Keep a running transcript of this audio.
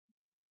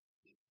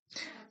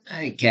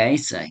Okay,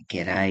 so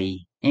g'day,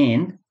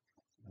 and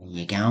where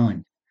you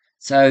going?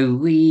 So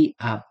we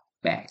are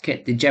back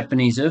at the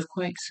Japanese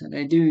earthquake. So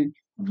they do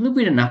a little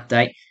bit of an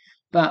update,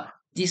 but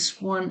this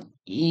one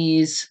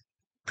is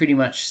pretty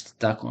much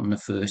stuck on the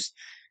first.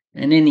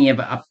 And any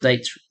other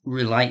updates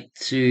relate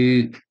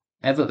to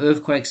other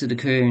earthquakes that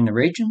occur in the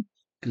region,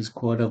 because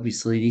quite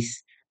obviously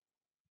this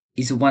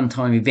is a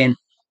one-time event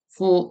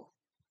for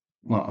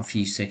a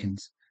few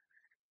seconds.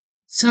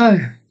 So,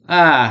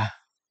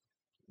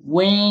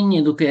 when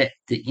you look at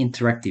the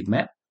interactive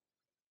map,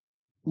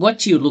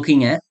 what you're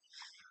looking at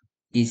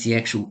is the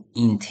actual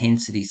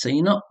intensity. So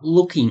you're not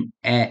looking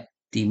at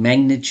the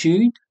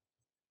magnitude,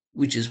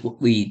 which is what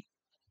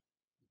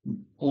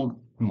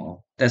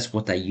that's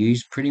what they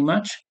use pretty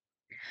much.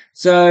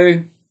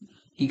 So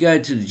you go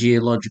to the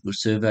Geological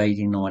Survey of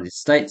the United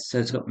States. So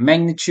it's got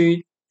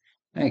magnitude,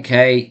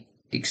 okay,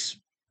 expressed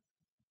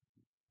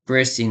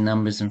in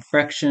numbers and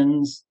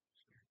fractions.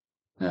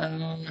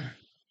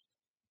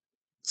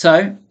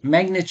 So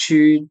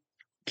magnitude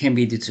can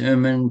be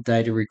determined,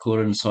 data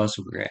recorded in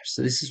seismographs.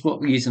 So this is what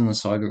we use in the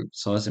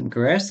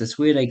seismographs. That's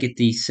where they get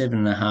the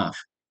 7.5.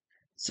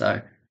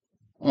 So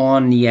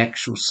on the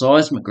actual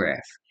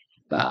seismograph.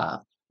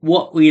 But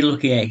what we're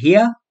looking at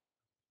here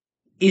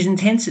is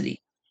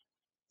intensity.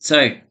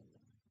 So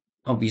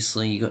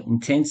obviously you got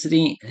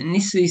intensity, and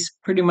this is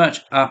pretty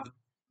much up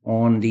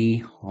on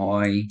the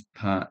high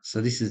part.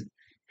 So this is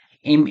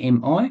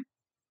MMI.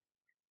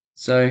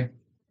 So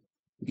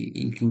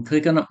you can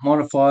click on it,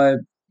 modify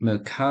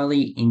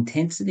Mercalli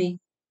intensity.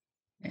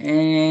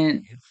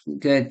 And if we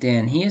go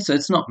down here, so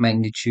it's not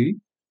magnitude,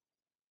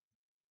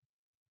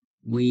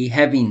 we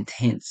have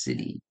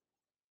intensity.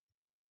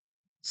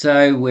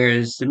 So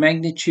whereas the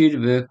magnitude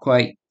of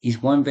earthquake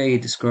is one value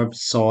that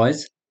describes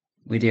size,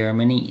 where there are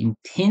many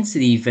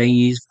intensity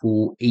values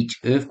for each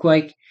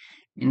earthquake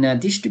and are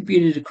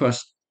distributed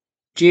across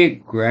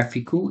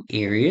geographical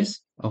areas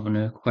of an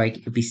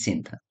earthquake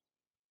epicenter.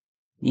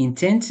 The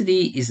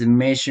intensity is the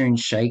measure and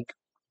shake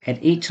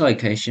at each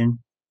location,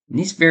 and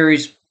this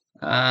varies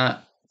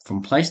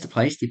from place to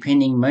place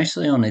depending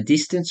mostly on the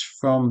distance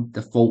from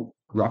the fault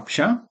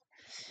rupture.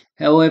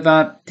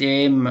 However,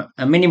 there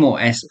are many more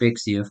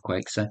aspects of the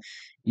earthquake. So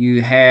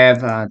you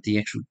have the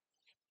actual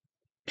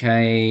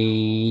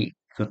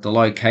got the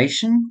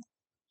location,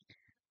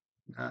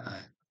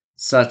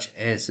 such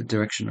as the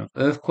direction of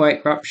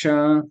earthquake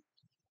rupture.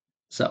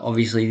 So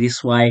obviously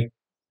this way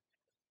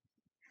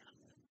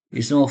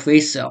is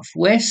northeast,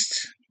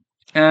 southwest,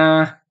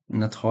 and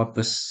the type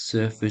of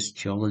surface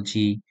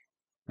geology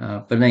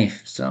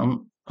beneath.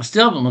 So I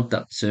still haven't looked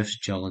up surface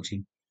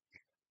geology.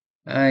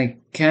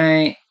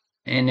 Okay,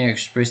 and they're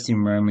expressed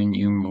in Roman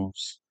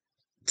numerals.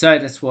 So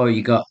that's why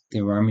you got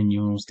the Roman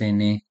numerals down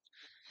there.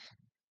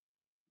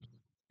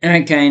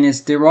 Okay, and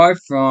it's derived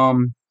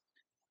from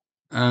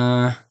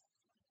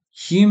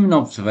human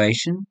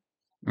observation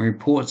and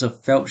reports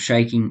of felt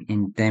shaking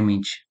and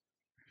damage.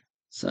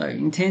 So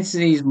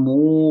intensity is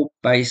more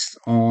based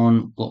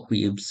on what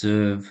we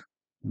observe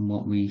and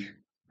what we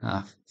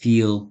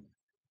feel.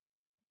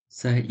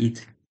 So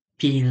it's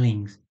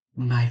feelings.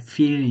 My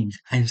feelings.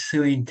 I'm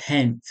so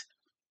intense.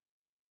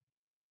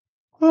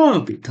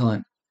 Oh, a bit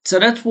time. So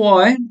that's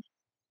why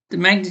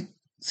the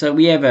So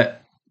we have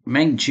a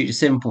magnitude of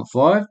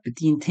 7.5, but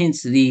the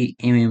intensity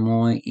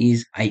MMI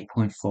is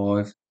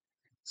 8.5.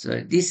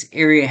 So this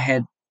area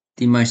had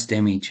the most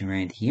damage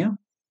around here,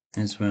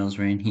 as well as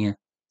around here.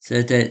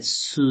 So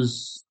that's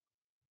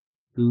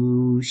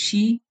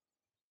Sushi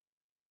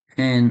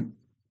and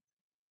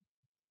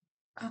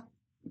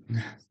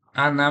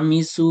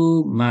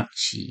Anamizu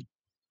Machi.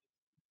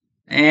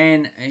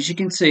 And as you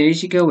can see,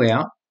 as you go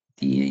out,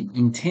 the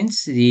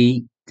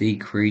intensity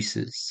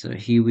decreases. So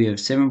here we have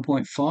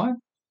 7.5.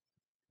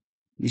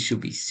 This should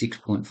be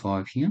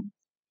 6.5 here.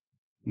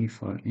 Yeah,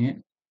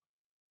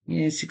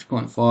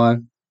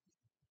 6.5.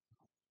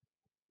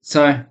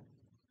 So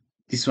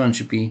this one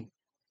should be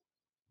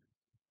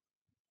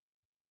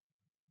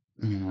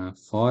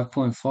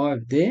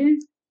 5.5 there.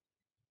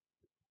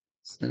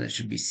 So that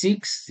should be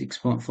 6,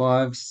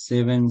 6.5,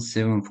 7,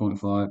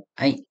 7.5,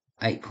 8,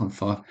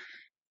 8.5.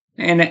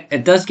 And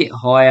it does get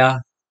higher.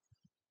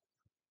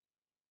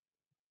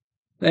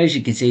 But as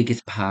you can see, it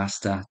gets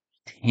past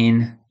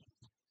 10.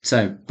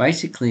 So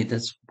basically,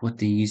 that's what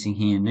they're using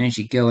here. And as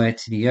you go out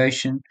to the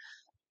ocean,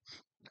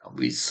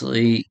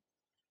 obviously,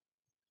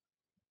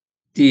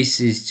 this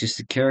is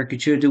just a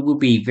caricature. There will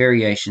be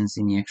variations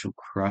in the actual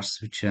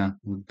crust, which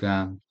would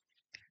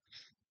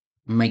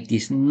make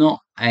this not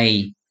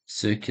a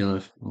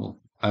circular or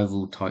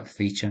oval type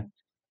feature.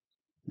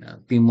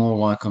 Be more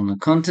like on the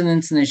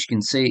continents, and as you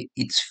can see,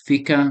 it's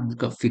thicker. It's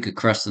got thicker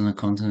crust on the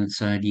continent,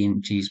 so the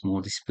energy is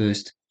more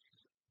dispersed.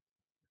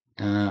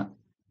 And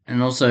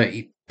also,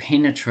 it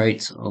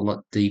penetrates a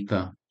lot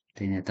deeper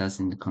than it does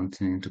in the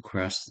continental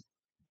crust.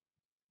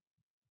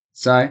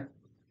 So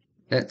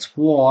that's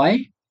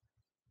why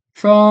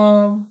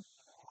from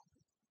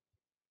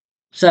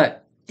so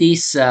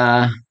this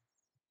 5.5,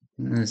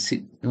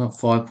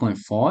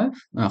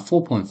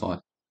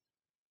 4.5.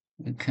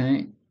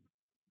 Okay,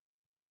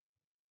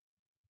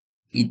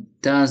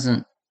 it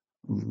doesn't,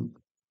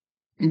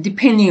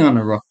 depending on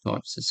the rock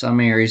type. So some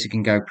areas it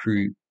can go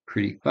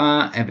pretty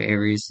far, other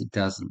areas it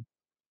doesn't.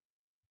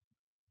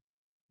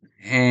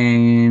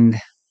 And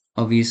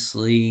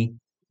obviously,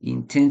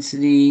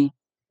 intensity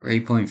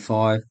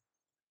 3.5.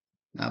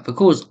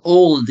 Because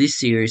all of this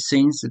series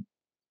seems to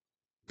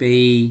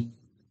be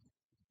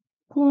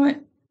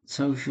quite.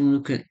 So if you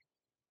look at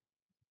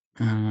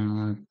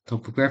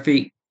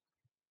topographic,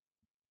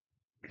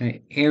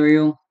 okay,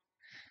 aerial,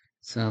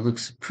 so it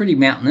looks pretty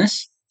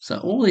mountainous. So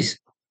all this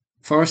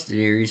forested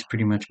area is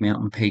pretty much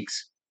mountain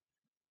peaks.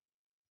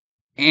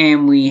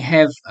 And we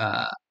have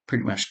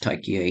pretty much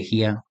Tokyo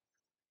here.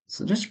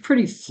 So that's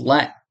pretty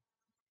flat.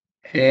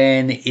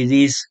 And it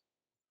is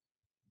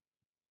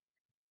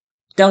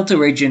Delta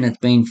region that's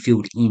been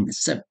filled in.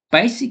 So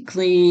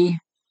basically,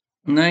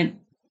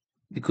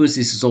 because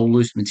this is all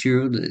loose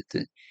material,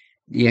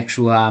 the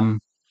actual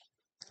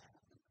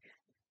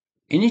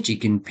energy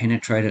can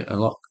penetrate it a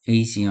lot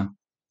easier.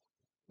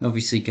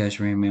 Obviously, it goes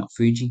around Mount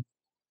Fuji,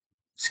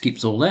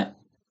 skips all that.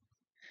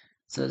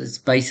 So that's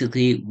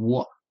basically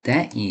what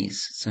that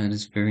is. So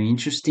that's very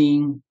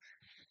interesting.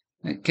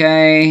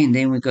 Okay, and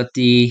then we've got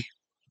the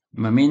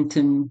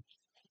momentum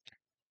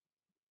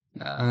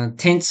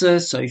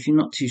tensor. So if you're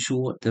not too sure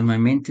what the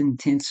momentum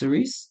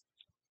tensor is,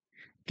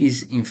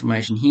 gives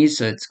information here.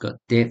 So it's got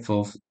depth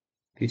of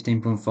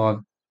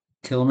 15.5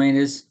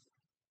 kilometers,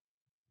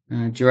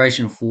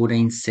 duration of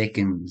 14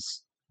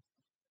 seconds.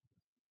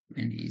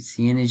 And here's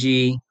the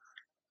energy.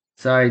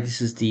 So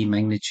this is the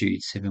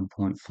magnitude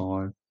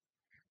 7.5.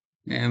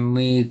 And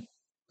we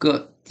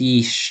got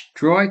the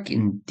strike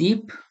and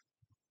dip,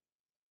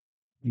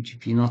 which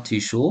if you're not too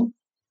sure,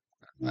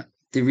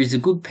 there is a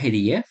good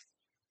PDF.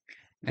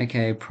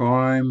 Okay,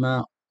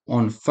 primer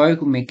on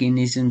focal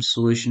mechanism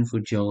solution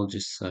for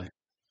geologists. So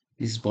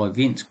this is by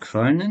Vince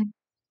Cronin,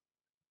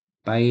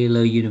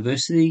 Baylor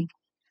University.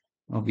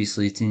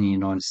 Obviously, it's in the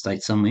United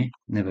States somewhere.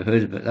 Never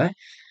heard of it though.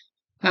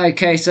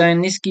 Okay, so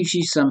and this gives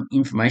you some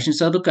information.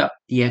 So look up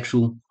the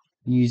actual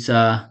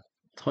user,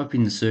 type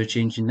in the search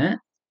engine that,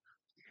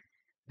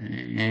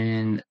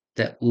 and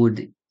that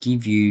would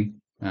give you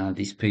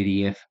this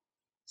PDF.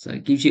 So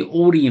it gives you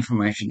all the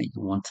information that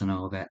you want to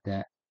know about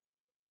that.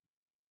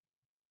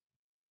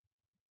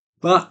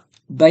 But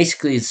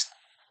basically, it's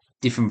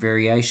different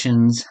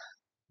variations,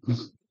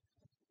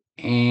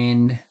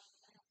 and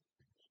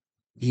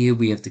here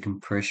we have the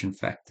compression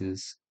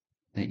factors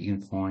that you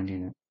can find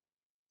in it.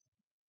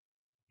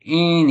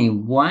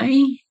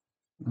 Anyway,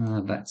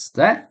 that's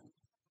that.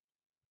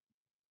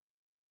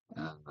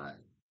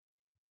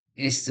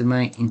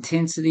 Estimate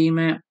intensity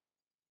map.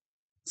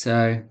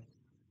 So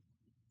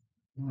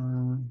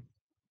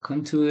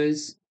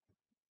contours.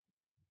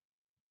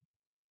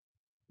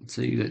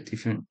 So you got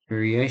different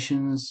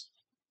variations.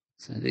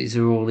 So these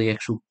are all the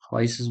actual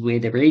places where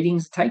the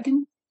readings are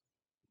taken.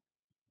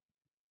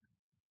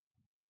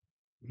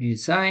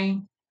 Here's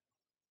saying.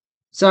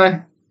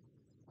 So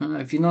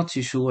if you're not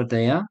too sure what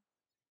they are,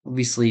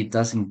 obviously it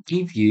doesn't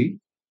give you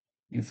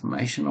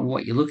information on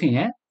what you're looking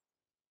at.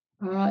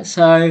 Alright,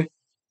 so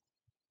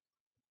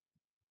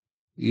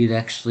you'd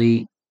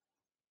actually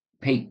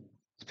peak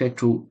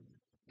spectral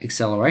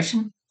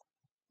acceleration,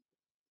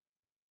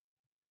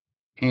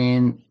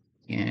 and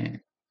yeah,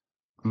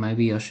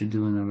 maybe I should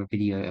do another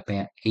video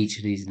about each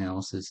of these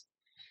analyses.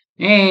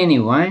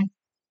 Anyway,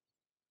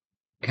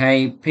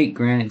 okay, peak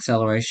ground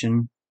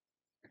acceleration,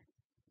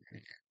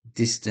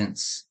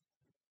 distance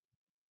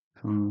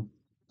from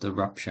the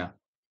rupture.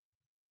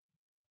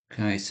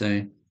 Okay,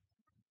 so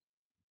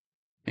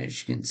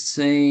as you can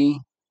see,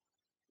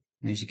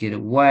 as you get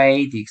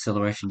away, the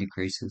acceleration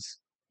decreases.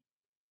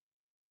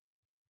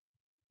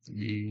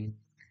 I'm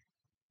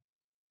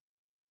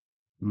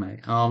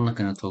not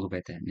going to talk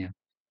about that now.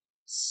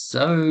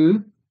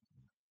 So,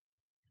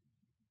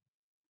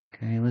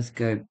 okay, let's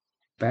go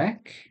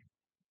back.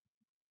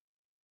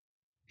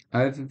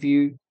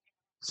 Overview.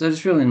 So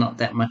there's really not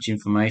that much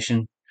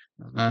information.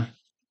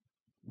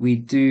 We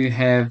do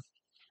have,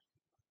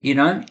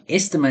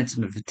 estimates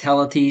of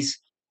fatalities.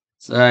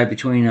 So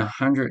between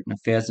 100 and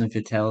 1,000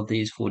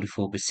 fatalities,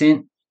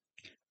 44%.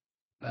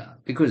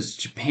 Because it's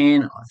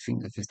Japan, I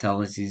think the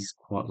fatality is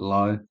quite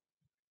low.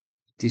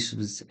 This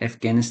was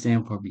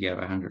Afghanistan, probably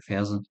over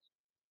 100,000.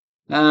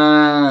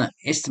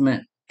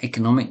 Estimate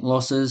economic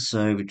losses,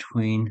 so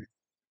between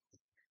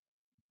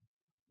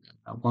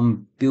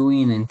 1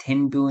 billion and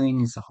 10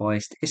 billion is the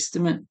highest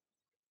estimate.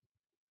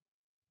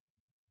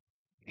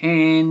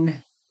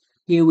 And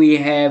here we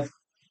have,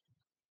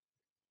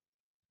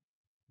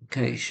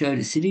 okay, show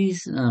the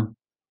cities.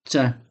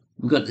 So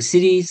we've got the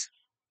cities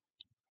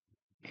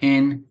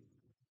and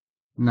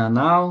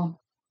Nanao.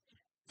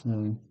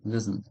 So it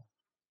doesn't,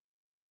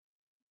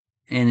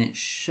 and it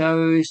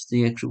shows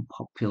the actual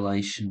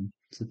population.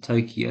 So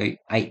Tokyo,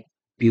 8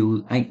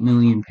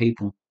 million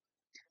people.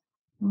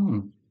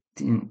 I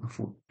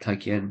thought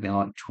Tokyo had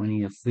about like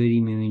 20 or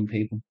 30 million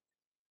people.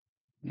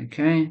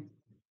 Okay.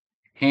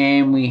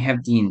 And we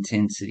have the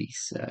intensity.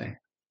 So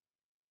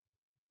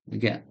we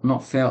get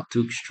not felt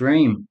to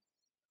extreme.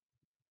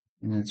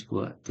 And that's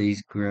what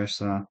these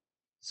graphs are.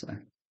 So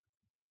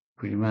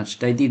pretty much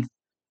they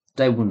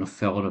wouldn't have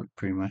felt it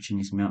pretty much in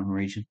this mountain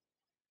region.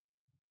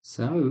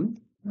 So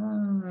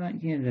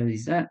yeah, that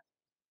is that.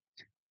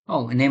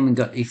 Oh, and then we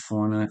got a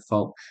finite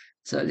fault.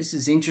 So this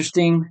is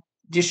interesting.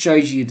 Just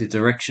shows you the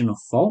direction of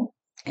fault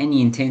and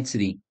the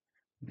intensity.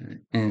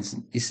 And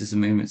this is the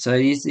movement. So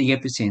here's the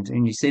epicenter,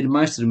 and you see the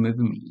most of the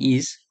movement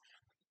is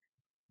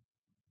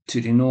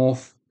to the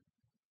north,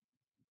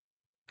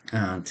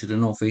 to the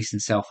northeast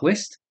and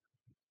southwest.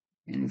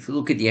 And if you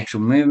look at the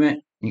actual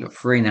movement, you got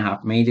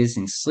 3.5 meters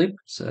in slip,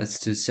 so that's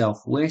to the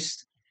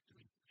southwest.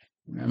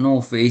 The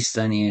northeast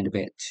only had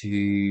about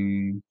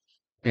 2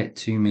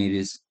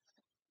 meters,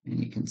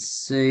 and you can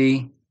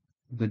see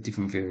we've got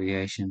different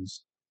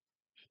variations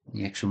in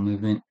the actual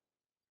movement.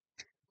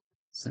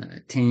 So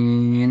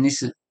 10,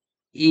 this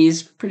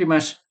is pretty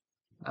much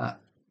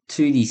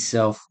to the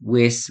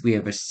southwest. We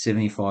have a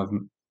 75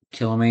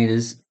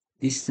 kilometers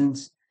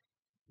distance,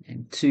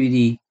 and to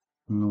the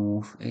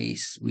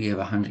northeast we have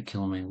 100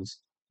 kilometers.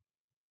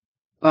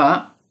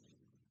 But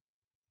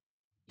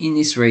in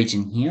this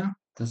region here,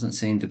 doesn't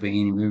seem to be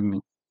any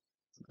movement.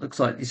 Looks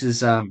like this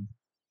is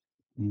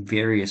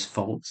various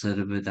faults that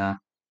have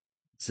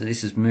so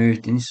this has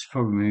moved, and this has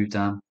probably moved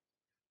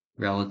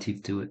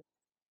relative to it.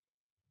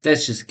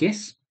 That's just a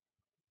guess.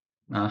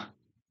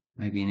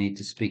 Maybe you need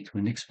to speak to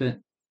an expert.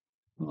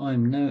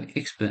 I'm no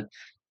expert.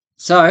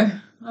 So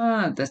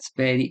that's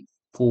about it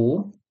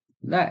for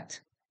that.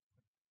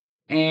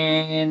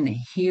 And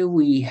here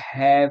we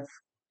have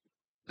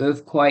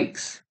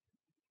earthquakes.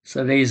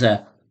 So these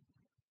are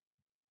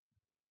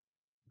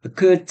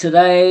occurred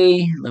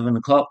today, 11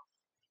 o'clock.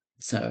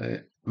 So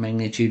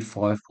magnitude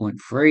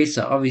 5.3.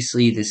 So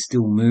obviously there's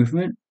still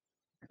movement.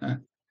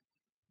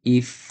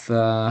 If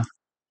I'll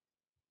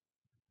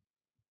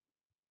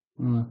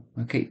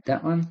keep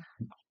that one,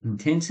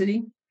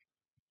 intensity.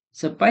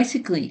 So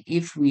basically,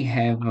 if we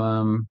have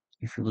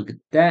if we look at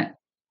that,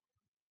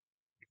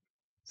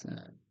 so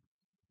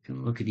if you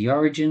look at the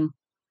origin,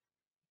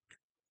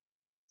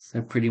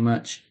 so pretty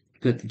much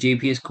got the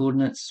GPS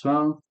coordinates as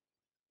well.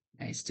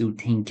 It's still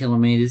 10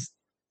 kilometers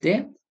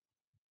depth.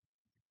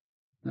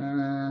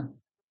 Number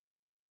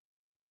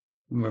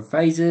of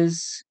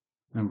phases,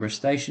 number of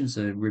stations,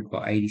 so we've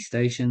got 80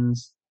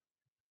 stations.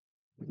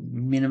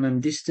 Minimum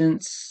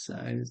distance, so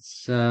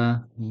it's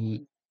the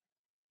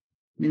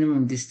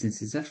minimum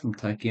distance, is that from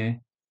Tokyo?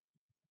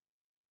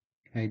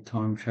 Okay,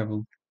 time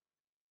travel.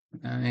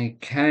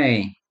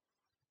 Okay.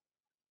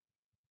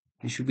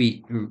 There should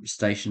be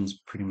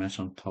stations pretty much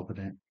on top of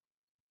that.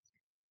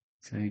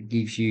 So it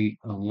gives you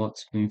a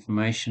lot of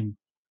information.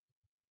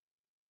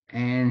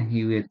 And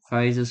here we have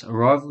phases.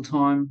 Arrival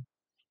time,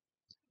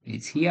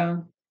 it's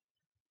here.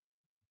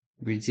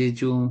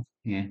 Residual,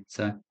 yeah,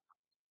 so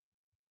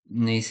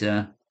these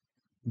are,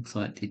 looks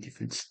like the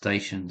different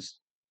stations.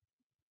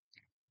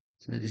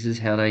 So this is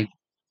how they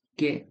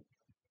get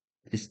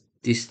this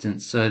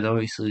distance. So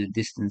obviously the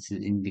distance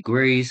is in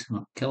degrees,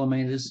 not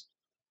kilometers.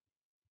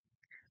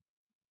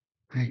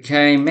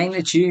 Okay,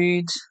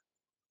 magnitude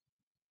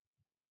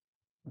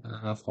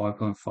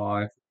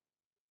 5.5,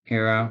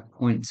 error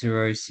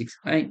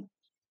 0.068.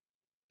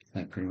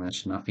 So pretty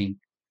much nothing.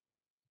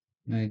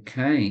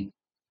 Okay,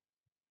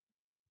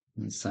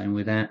 and same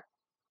with that.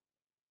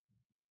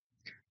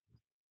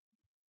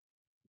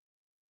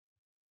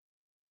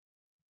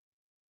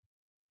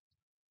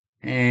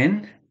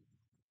 And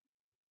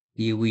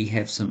here we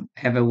have some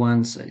other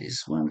ones. So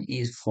this one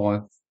is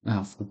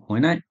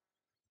 4.8.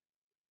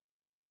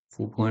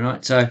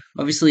 4.8. So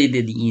obviously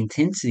the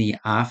intensity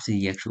after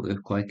the actual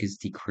earthquake is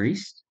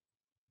decreased,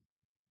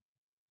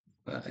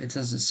 but it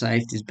doesn't say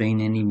if there's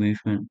been any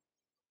movement,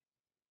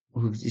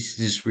 or if this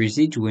is just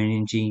residual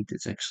energy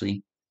that's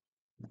actually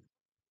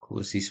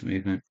caused this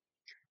movement.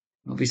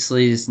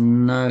 Obviously, there's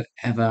no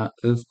other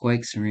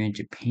earthquakes around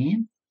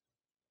Japan,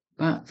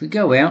 but if we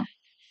go out,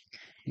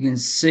 you can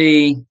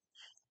see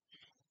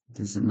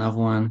there's another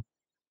one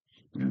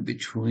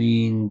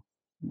between,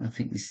 I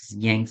think this is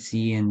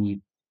Yangtze and the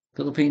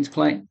Philippines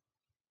plate,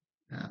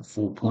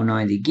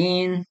 4.8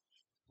 again,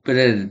 but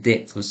at a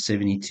depth of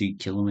 72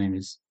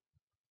 kilometers.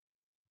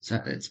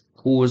 So it's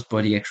caused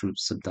by the actual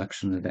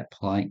subduction of that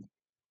plate.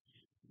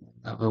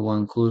 Other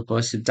one caused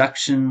by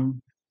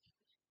subduction.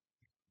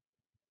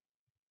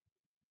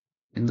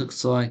 It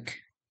looks like,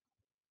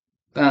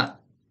 but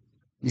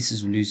this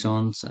is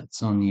Luzon, so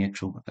it's on the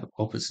actual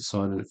opposite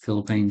side of the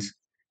Philippines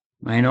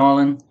main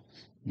island.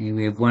 Here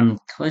we have one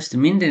close to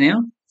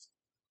Mindanao,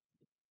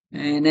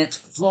 and that's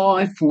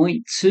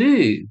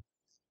 5.2.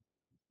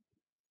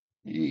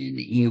 And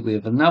here we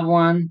have another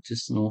one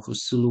just north of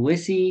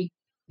Sulawesi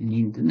in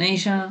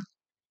Indonesia.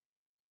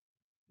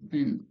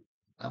 And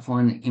that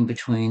one in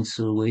between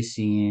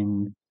Sulawesi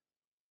and,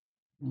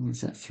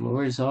 is that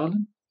Flores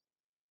Island?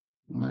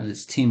 No,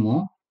 it's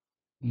Timor.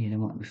 Yeah, there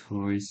might be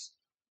Flores.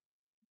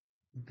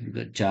 We've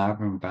got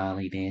Java and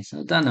Bali there.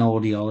 So I don't know all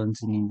the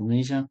islands in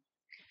Indonesia.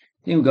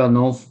 Then we've got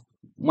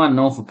one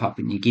north of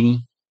Papua New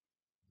Guinea.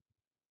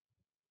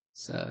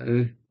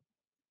 So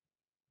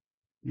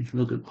If you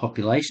look at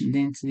population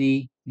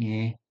density,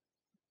 yeah.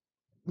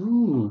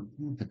 Ooh,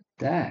 look at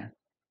that.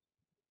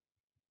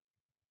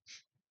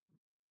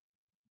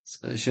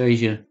 So it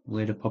shows you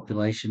where the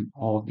population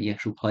of the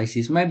actual place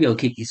is. Maybe I'll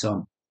keep this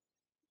on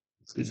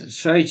because it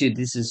shows you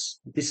this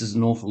is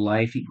an awful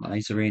lake. It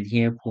lays around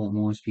here. Port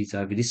Moresby's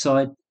over this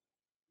side,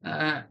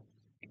 uh,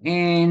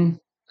 and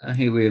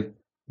here we're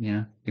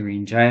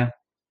in jail.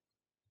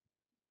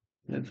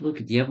 If you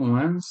look at the other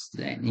ones,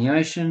 out in the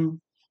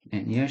ocean,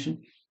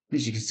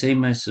 as you can see,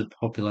 most of the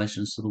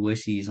population to the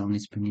west is on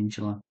this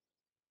peninsula.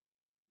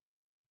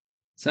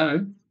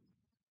 So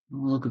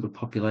we'll look at the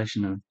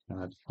population of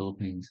the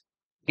Philippines.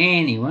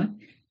 Anyway,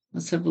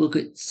 let's have a look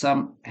at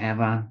some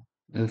other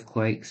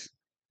earthquakes.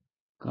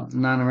 Got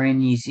none around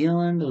New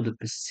Zealand or the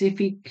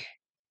Pacific.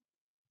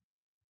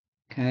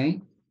 Okay,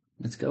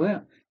 let's go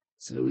out.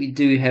 So we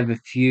do have a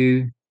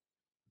few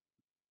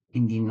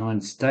in the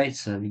United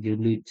States, so the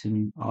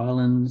Aleutian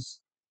Islands,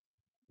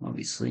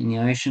 obviously in the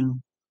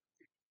ocean.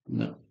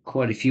 Got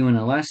quite a few in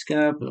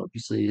Alaska, but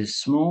obviously they're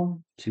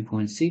small,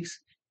 2.6.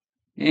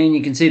 And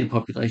you can see the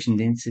population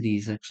density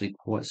is actually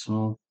quite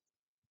small.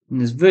 And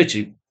there's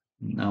virtually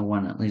no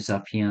one that lives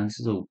up here. This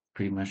is all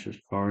pretty much just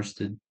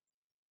forested.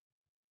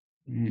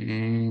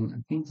 And I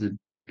think the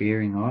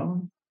Bering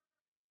Island.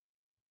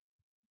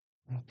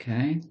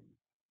 Okay,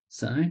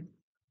 so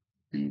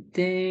and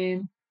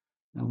then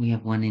we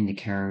have one in the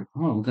Caribbean.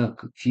 Oh, we've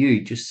got a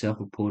few just south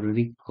of Puerto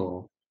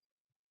Rico.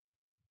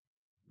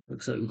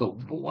 Looks like we've got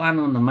one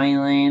on the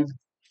mainland,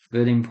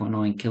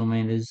 13.9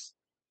 kilometers.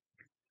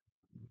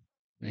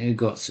 We've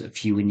got a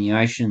few in the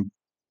ocean.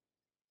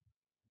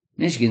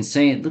 And as you can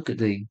see, look at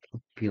the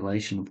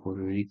population of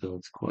Puerto Rico.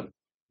 It's quite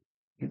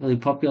heavily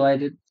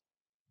populated.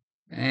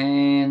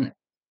 And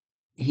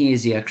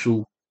here's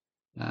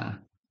uh,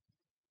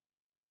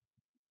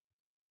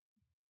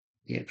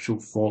 the actual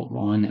fault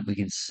line that we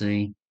can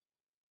see.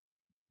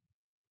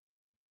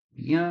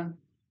 Yeah.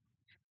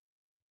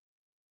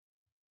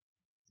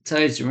 So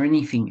is there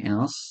anything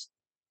else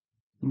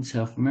in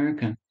South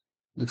America?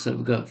 Looks like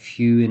we've got a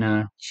few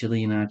in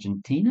Chile and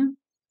Argentina.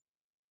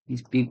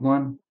 This big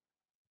one.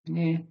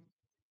 Yeah.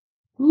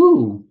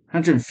 Ooh,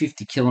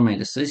 150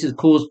 kilometers. So this is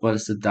caused by the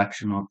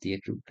subduction of the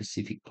actual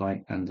Pacific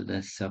plate under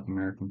the South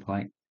American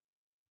plate.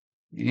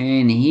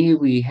 And here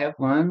we have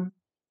one,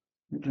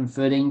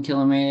 113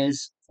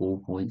 kilometers,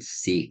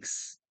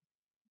 4.6.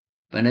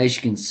 But as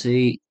you can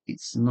see,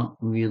 it's not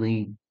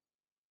really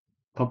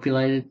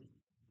populated.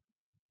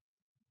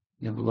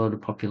 You have a lot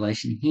of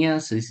population here.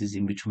 So this is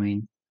in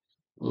between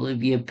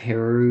Bolivia,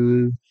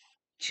 Peru,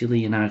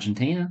 Chile, and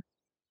Argentina.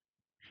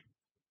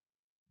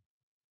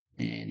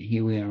 And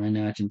here we are in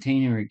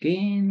Argentina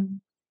again.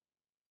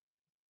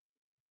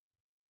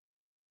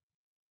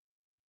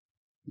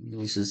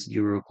 This is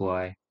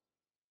Uruguay.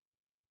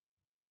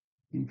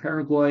 And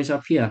Paraguay's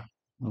up here.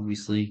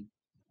 Obviously,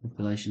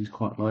 population's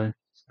quite low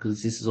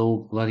because this is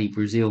all bloody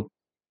Brazil.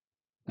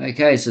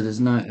 Okay, so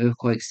there's no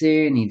earthquakes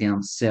there. Any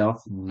down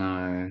south?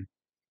 No.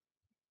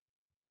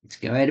 Let's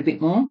go out a bit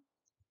more.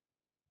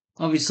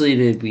 Obviously,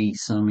 there'd be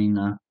some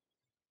in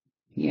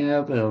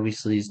here, but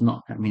obviously, there's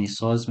not that many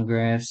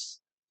seismographs.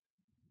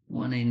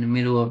 One in the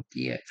middle of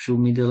the actual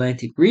Mid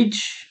Atlantic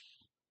Ridge,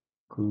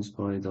 caused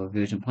by a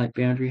divergent plate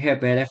boundary. How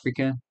about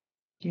Africa?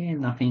 Yeah,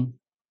 nothing.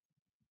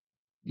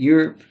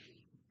 Europe,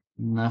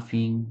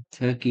 nothing.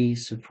 Turkey,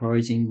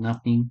 surprising,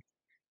 nothing.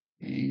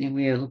 And then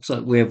it looks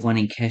like we have one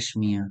in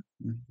Kashmir.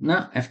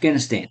 No,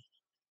 Afghanistan.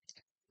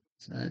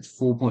 So that's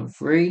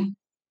 4.3.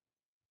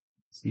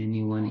 It's the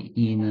only one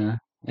in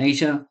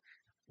Asia.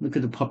 Look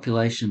at the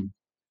population.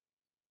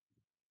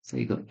 So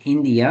you've got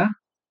India.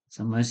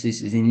 So most of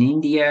this is in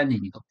India. And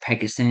then you've got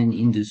Pakistan,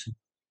 Indus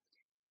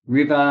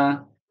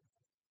River.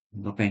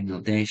 You've got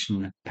Bangladesh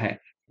and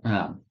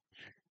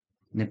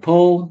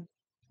Nepal.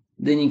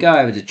 Then you go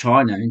over to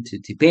China, into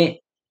Tibet,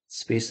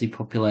 sparsely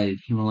populated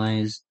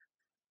Himalayas.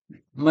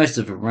 Most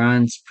of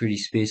Iran's pretty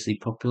sparsely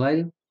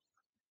populated.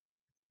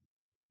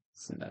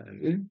 So,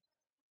 and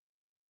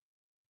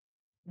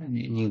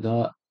then you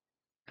got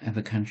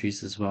other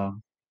countries as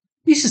well.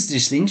 This is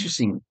just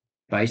interesting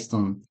based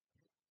on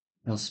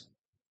how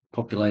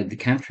populated the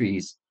country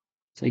is.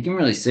 So you can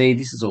really see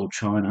this is all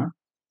China.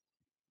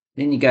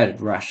 Then you go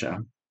to Russia,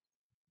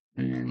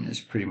 and there's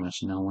pretty much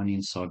no one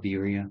in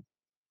Siberia.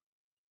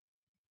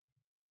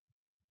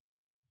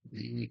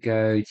 Then you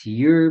go to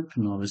Europe,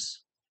 not as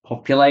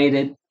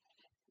populated.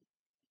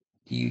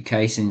 The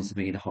UK seems to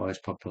be the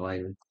highest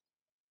populated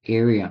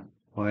area,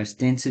 highest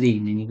density,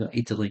 and then you got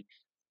Italy.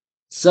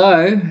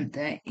 So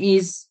that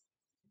is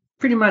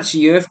pretty much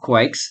the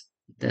earthquakes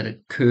that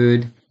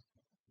occurred,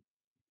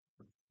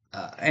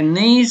 and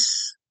these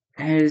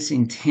has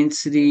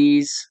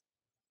intensities.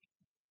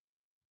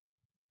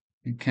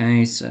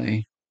 Okay, so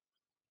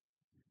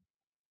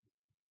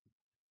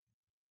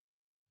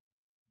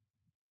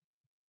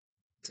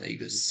you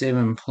got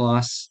 7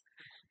 plus.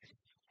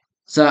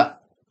 So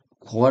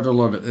quite a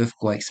lot of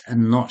earthquakes are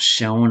not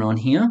shown on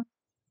here,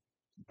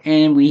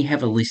 and we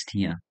have a list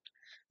here.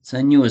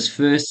 So newest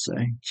first, so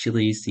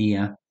Chile is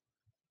the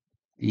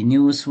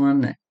newest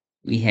one.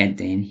 we had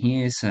down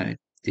here. So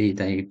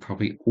they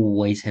probably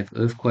always have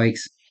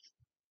earthquakes.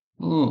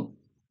 Oh,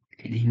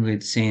 and here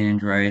with San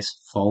Andreas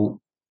Fault.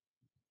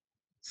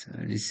 So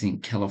this is in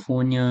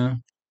California,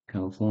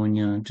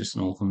 just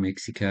north of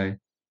Mexico.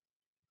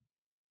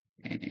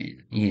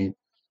 And yeah,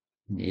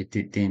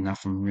 they're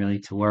nothing really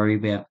to worry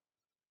about.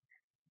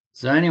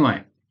 So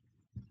anyway,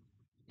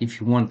 if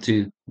you want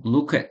to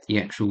look at the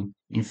actual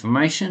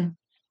information,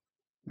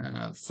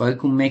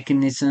 focal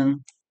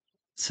mechanism.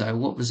 So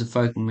what was the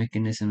focal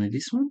mechanism of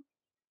this one?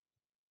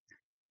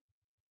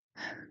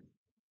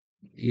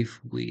 If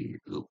we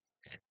look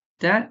at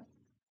that,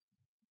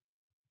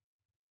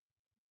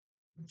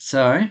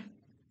 so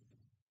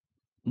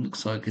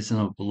looks like it's an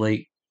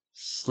oblique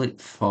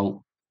slip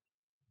fault,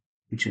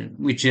 which is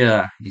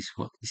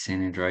what the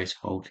San Andreas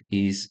fault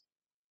is.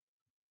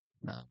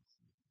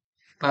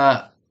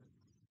 But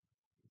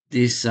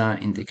this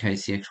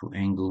indicates the actual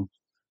angle.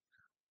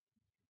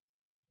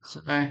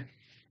 So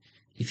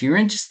if you're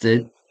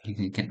interested,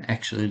 you can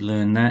actually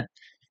learn that.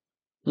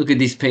 Look at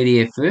this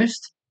PDF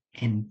first,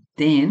 and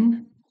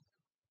then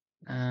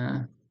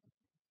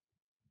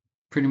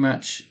pretty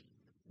much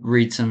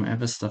read some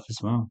other stuff as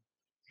well.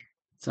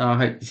 So I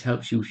hope this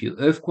helps you with your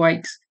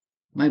earthquakes.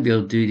 Maybe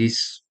I'll do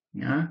this,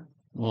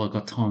 while I've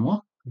got time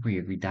off, probably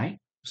every day.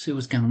 See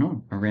what's going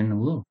on around the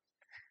world.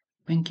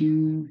 Thank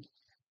you.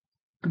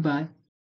 Goodbye.